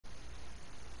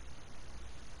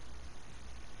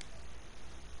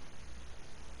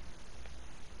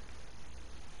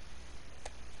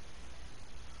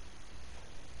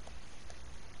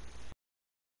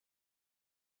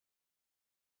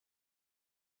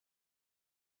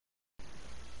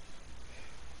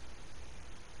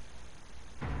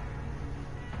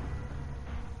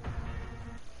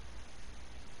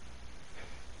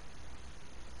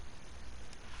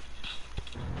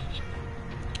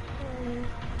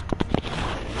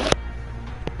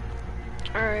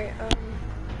Alright,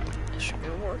 this should be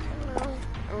working now.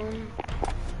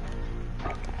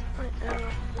 Right now,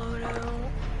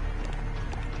 loadout.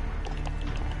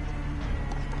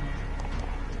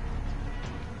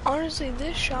 Honestly,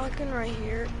 this shotgun right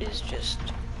here is just...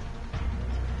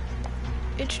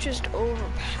 it's just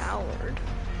overpowered.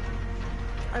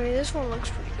 I mean, this one looks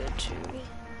pretty good too.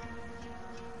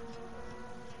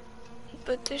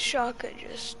 But this shotgun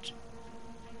just...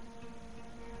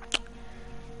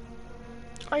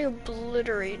 I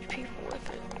obliterated people with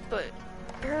it, but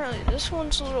apparently this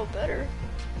one's a little better.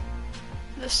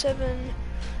 The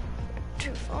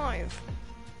 7.25.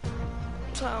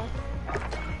 So,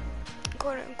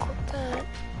 go ahead and click that.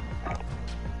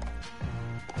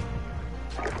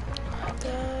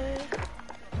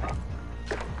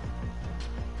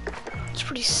 It's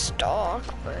pretty stock,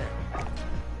 but...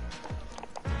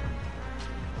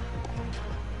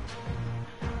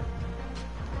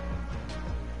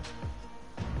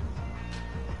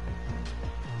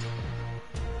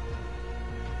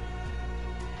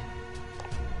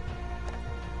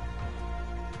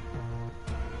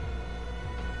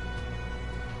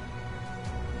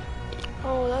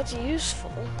 oh, that's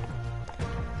useful.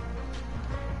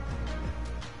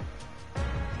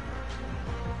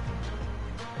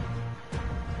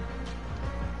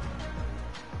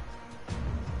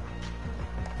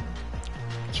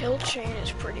 Kill chain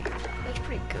is pretty good. That's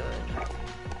pretty good.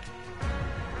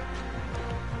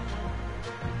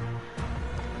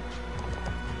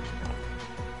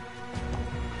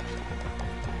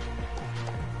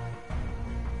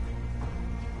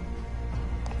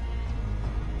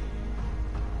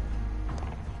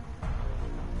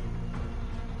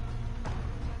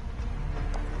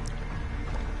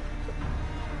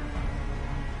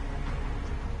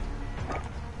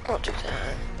 I'll do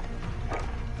that.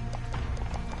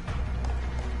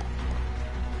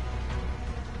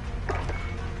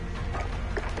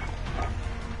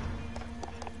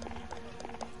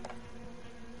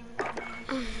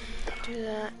 Do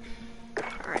that.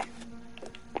 Alright.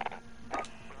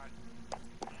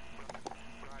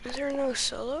 Is there no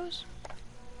solos?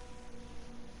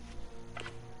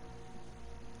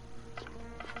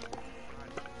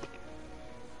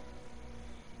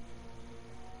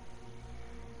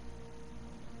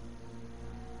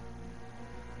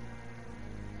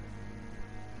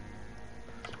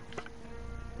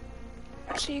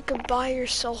 So you can buy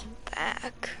yourself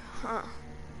back, huh?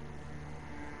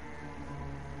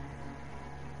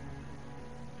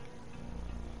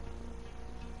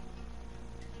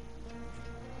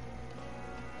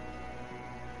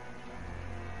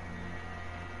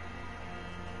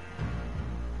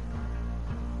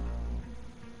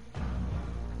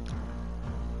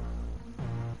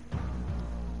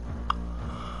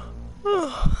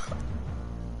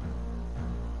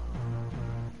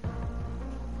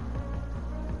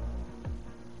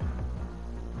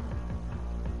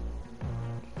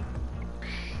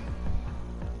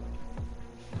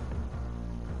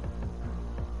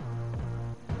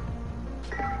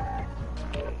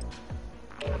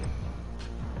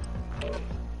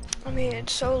 I mean,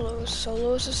 it's solos.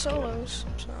 Solos is solos.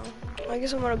 So, I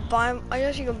guess I'm gonna buy. I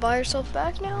guess you can buy yourself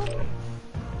back now.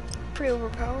 Pretty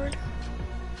overpowered.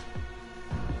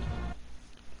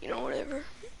 You know, whatever.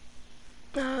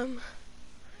 I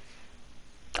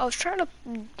was trying to,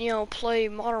 you know, play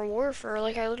Modern Warfare.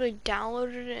 Like, I literally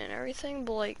downloaded it and everything,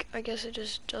 but like, I guess it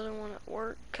just doesn't want to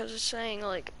work because it's saying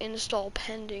like install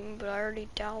pending. But I already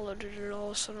downloaded it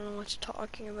all, so I don't know what it's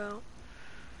talking about.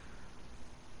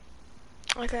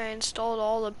 Like, I installed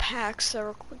all the packs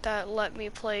that let me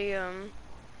play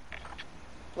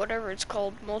whatever it's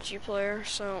called, multiplayer.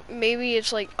 So maybe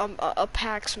it's like a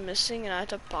pack's missing and I have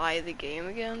to buy the game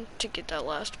again to get that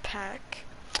last pack.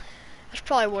 That's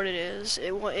probably what it is.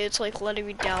 It's like letting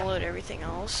me download everything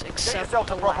else except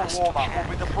the last pack.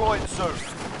 We'll be deployed soon.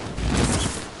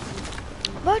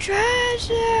 My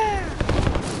treasure!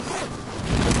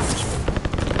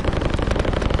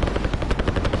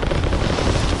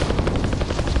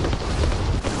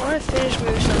 I want to finish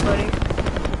move somebody.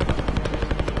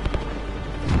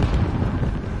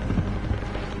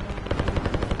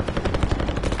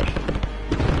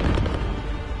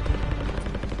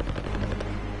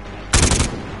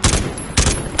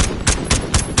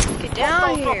 Get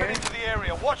down here. Into the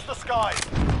area. Watch the skies.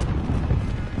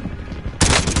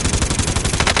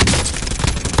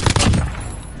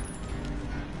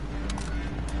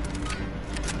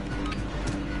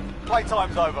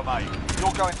 Playtime's over, mate.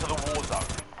 You're going to the war zone.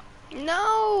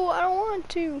 No, I don't want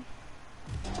to.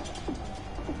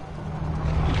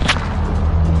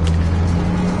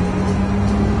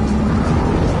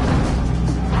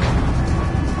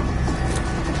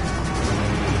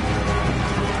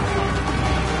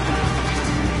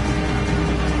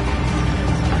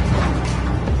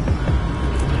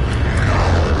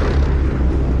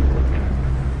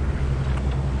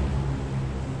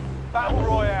 Battle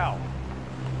Royale.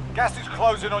 Gas is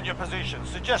closing on your position.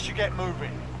 Suggest you get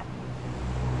moving.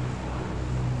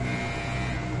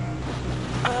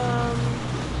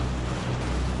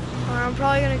 I'm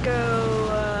probably gonna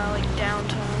go, like,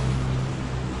 downtown.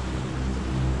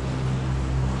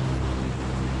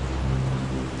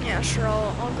 Yeah, sure,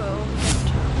 I'll go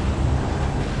downtown.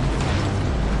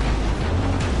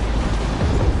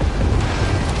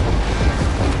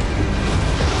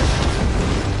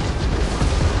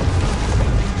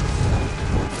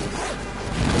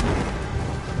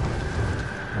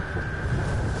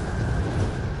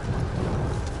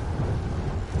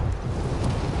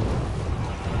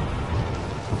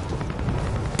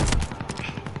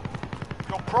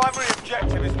 Primary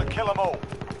objective is to kill them all.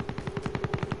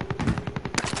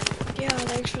 Yeah,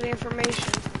 thanks for the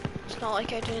information. It's not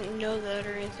like I didn't know that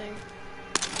or anything.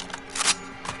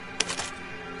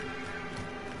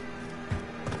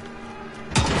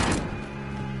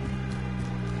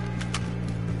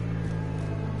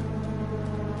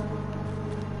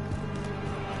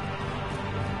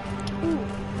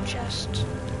 Ooh, chest.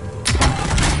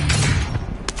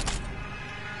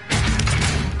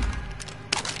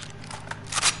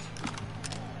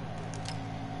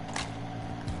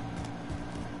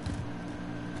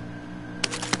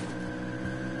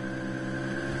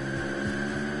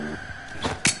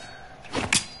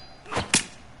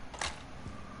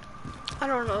 I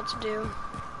don't know what to do.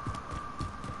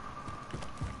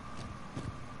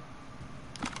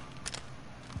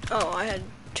 Oh, I had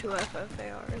 2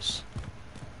 FFARs.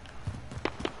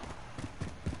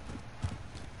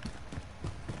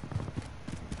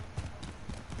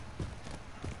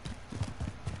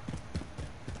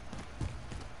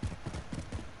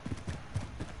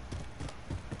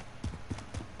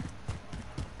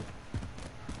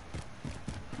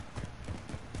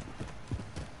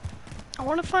 I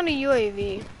want to find a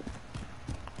UAV.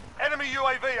 Enemy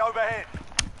UAV overhead.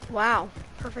 Wow,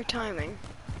 perfect timing.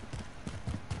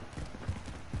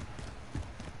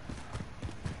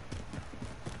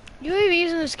 UAVs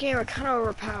in this game are kind of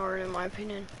overpowered in my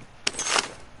opinion.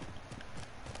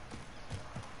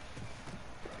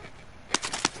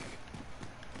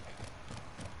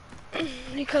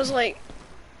 Because like,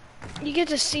 you get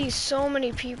to see so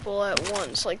many people at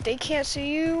once. Like, they can't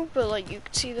see you, but like, you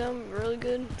can see them really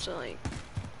good. So like,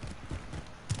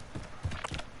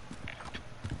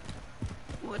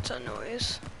 what's that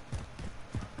noise?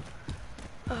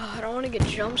 I don't want to get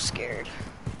jump scared.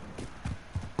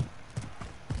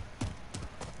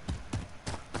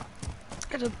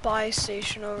 There's a buy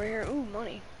station over here. Ooh,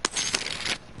 money.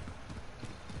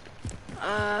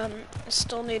 I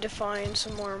still need to find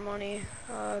some more money.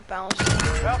 Balance.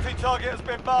 Bounty target has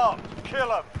been marked.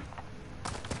 Kill him.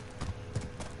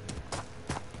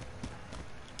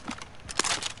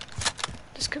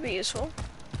 This could be useful.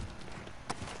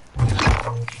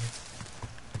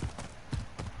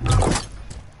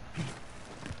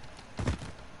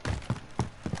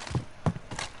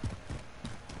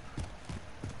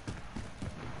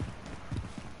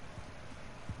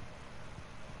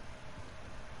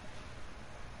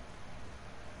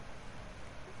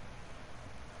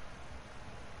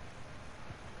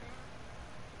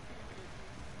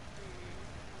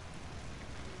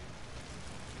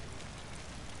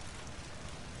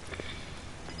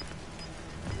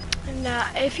 Nah,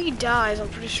 if he dies, I'm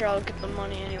pretty sure I'll get the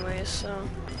money anyways, so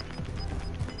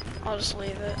I'll just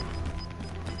leave it.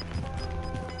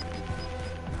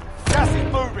 Gas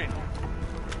is moving.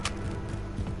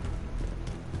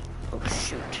 Oh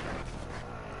shoot.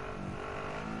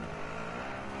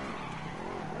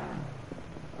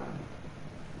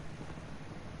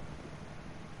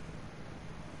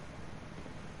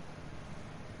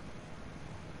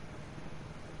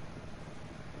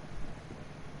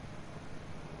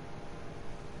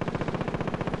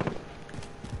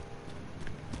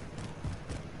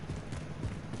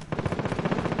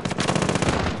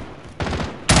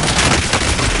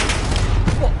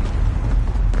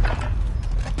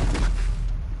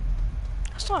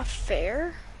 That's not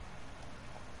fair.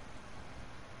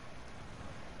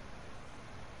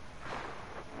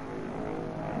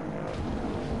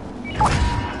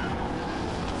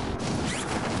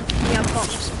 Yeah, bump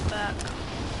myself back.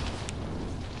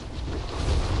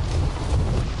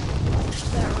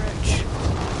 Just that rich.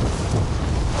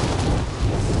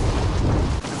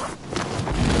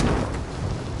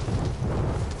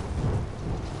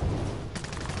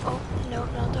 Oh, no,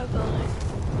 not that building.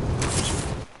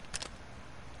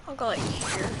 I'll go like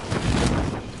here.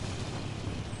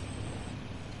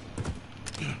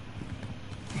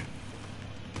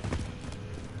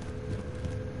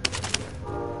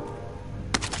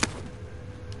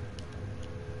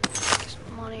 Get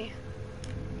some money.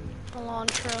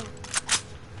 Elantra.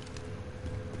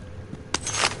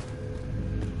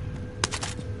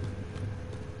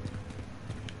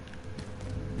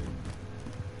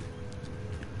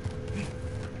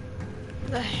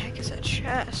 The heck is that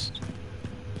chest?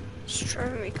 It's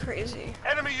driving me crazy.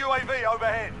 Enemy UAV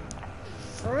overhead.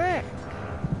 Frick.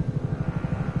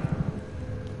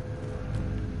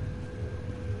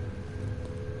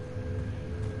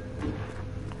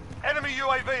 Enemy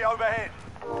UAV overhead.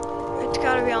 It's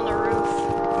gotta be on the roof.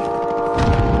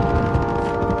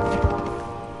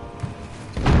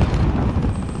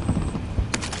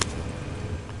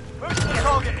 Move to the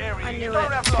target area. I knew You don't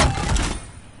it. have long.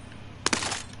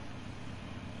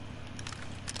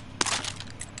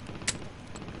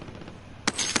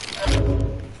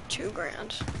 2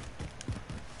 grand.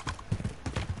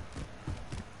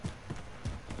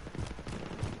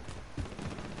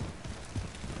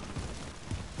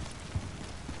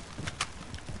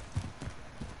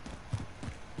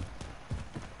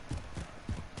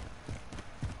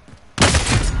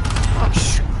 Oh,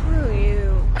 screw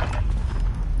you.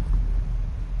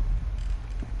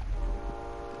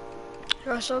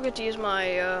 Do I still get to use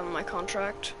my my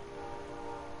contract?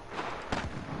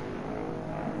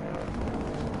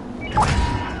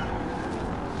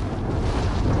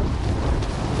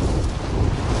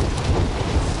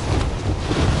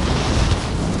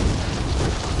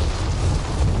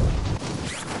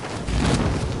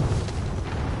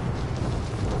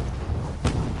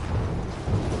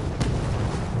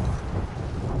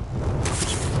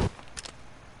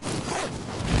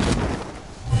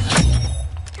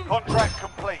 Contract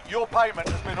complete. Your payment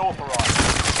has been authorized.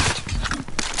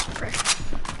 Frick.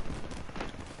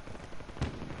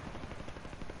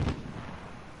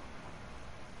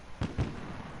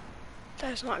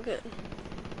 That's not good.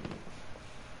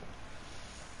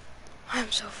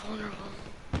 I'm so vulnerable.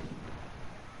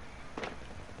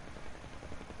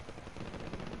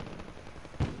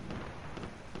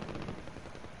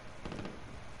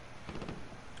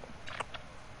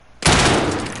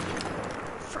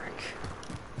 Frick.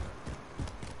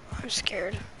 I'm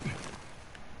scared.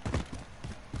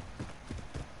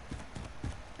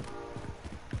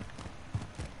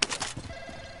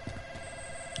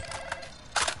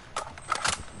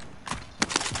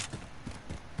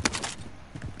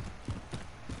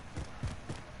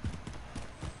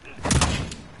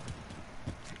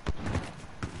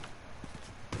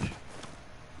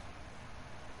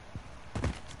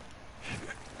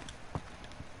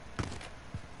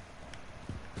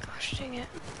 Gosh dang it.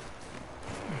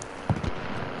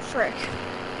 Frick.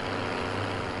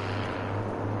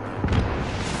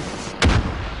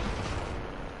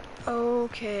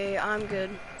 Okay, I'm good.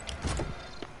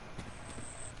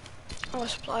 Oh, a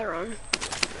supply run.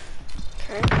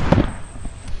 Okay.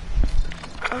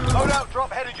 Loadout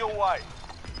drop headed your way.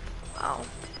 Wow.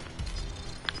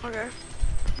 Okay.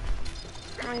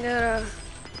 I gotta...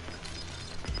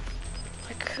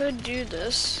 I could do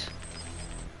this.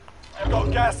 You've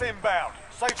got gas inbound.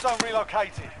 Safe zone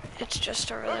relocated. It's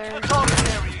just over Move to there. the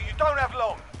target area. You don't have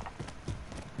long.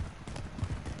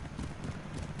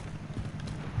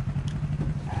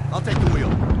 I'll take the wheel.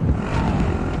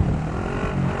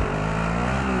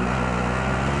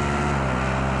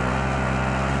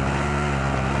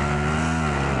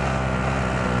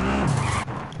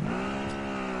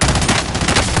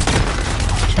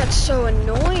 That's so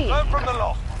annoying. Learn from the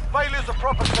loss. Failure's a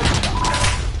proper teacher.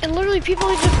 And literally people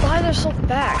need to buy themselves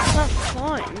back. It's not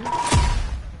fun.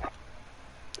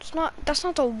 It's not, that's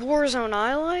not the warzone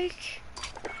I like.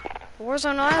 The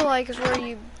warzone I like is where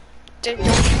you don't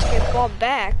just get bought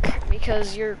back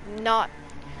because you're not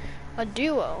a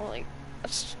duo. Like,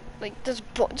 that's, like, this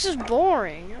is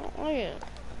boring. I don't like it.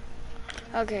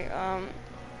 Okay,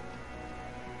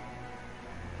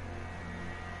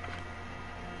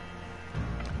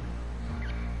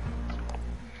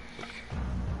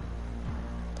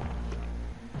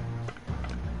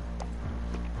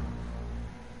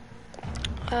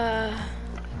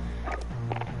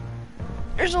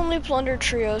 there's only plunder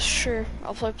trios, sure,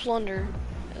 I'll play plunder,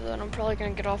 and then I'm probably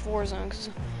gonna get off Warzone, because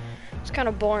it's kind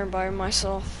of boring by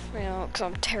myself, you know, because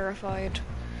I'm terrified.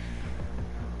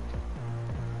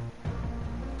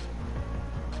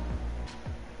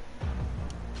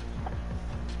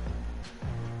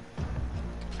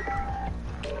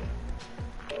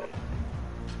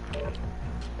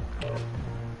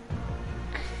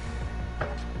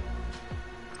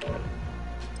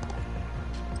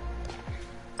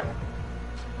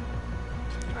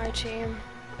 Alright, team.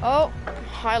 Oh,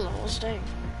 high levels, dang.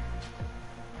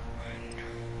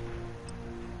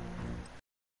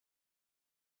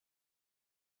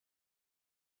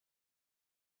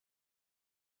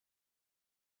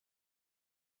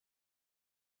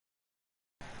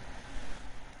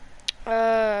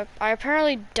 I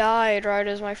apparently died right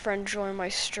as my friend joined my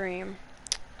stream.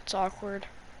 It's awkward.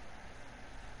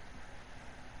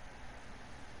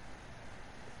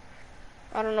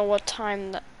 I don't know what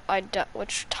time that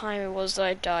which time it was that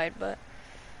I died, but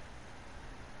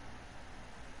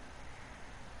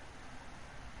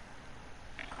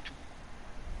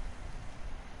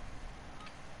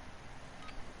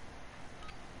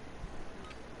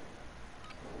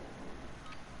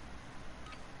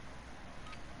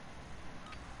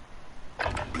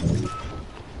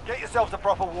Get yourselves a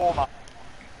proper warm-up.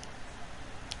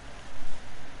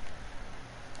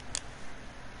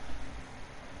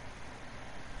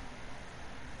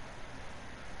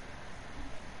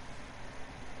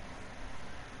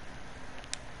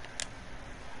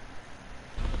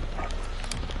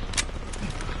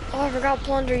 oh, I forgot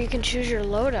Plunder. You can choose your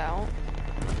loadout.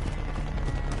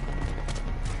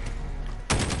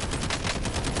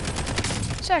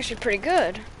 It's actually pretty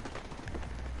good.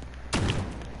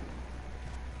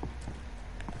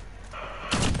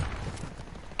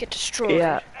 Get destroyed.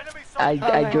 Yeah, Enemy I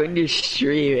soldier. I Okay. joined your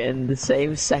stream in the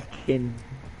same second.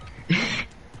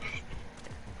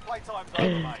 Playtime's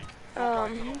over, mate.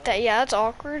 That's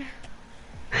awkward.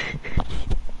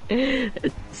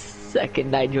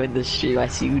 Second I joined the stream, I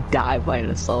see you die by an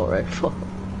assault rifle.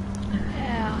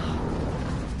 Yeah.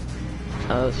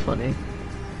 That was funny.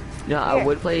 You know, I Yeah.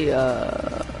 would play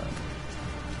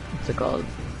what's it called?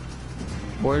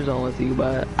 Warzone with you,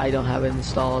 but I don't have it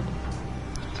installed.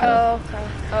 So, Oh, okay.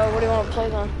 What do you want to play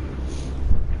then?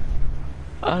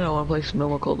 I don't want to play some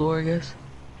normal Cold War, I guess.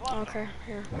 Okay,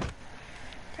 here.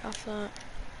 Get off that.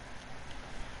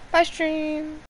 Bye, stream.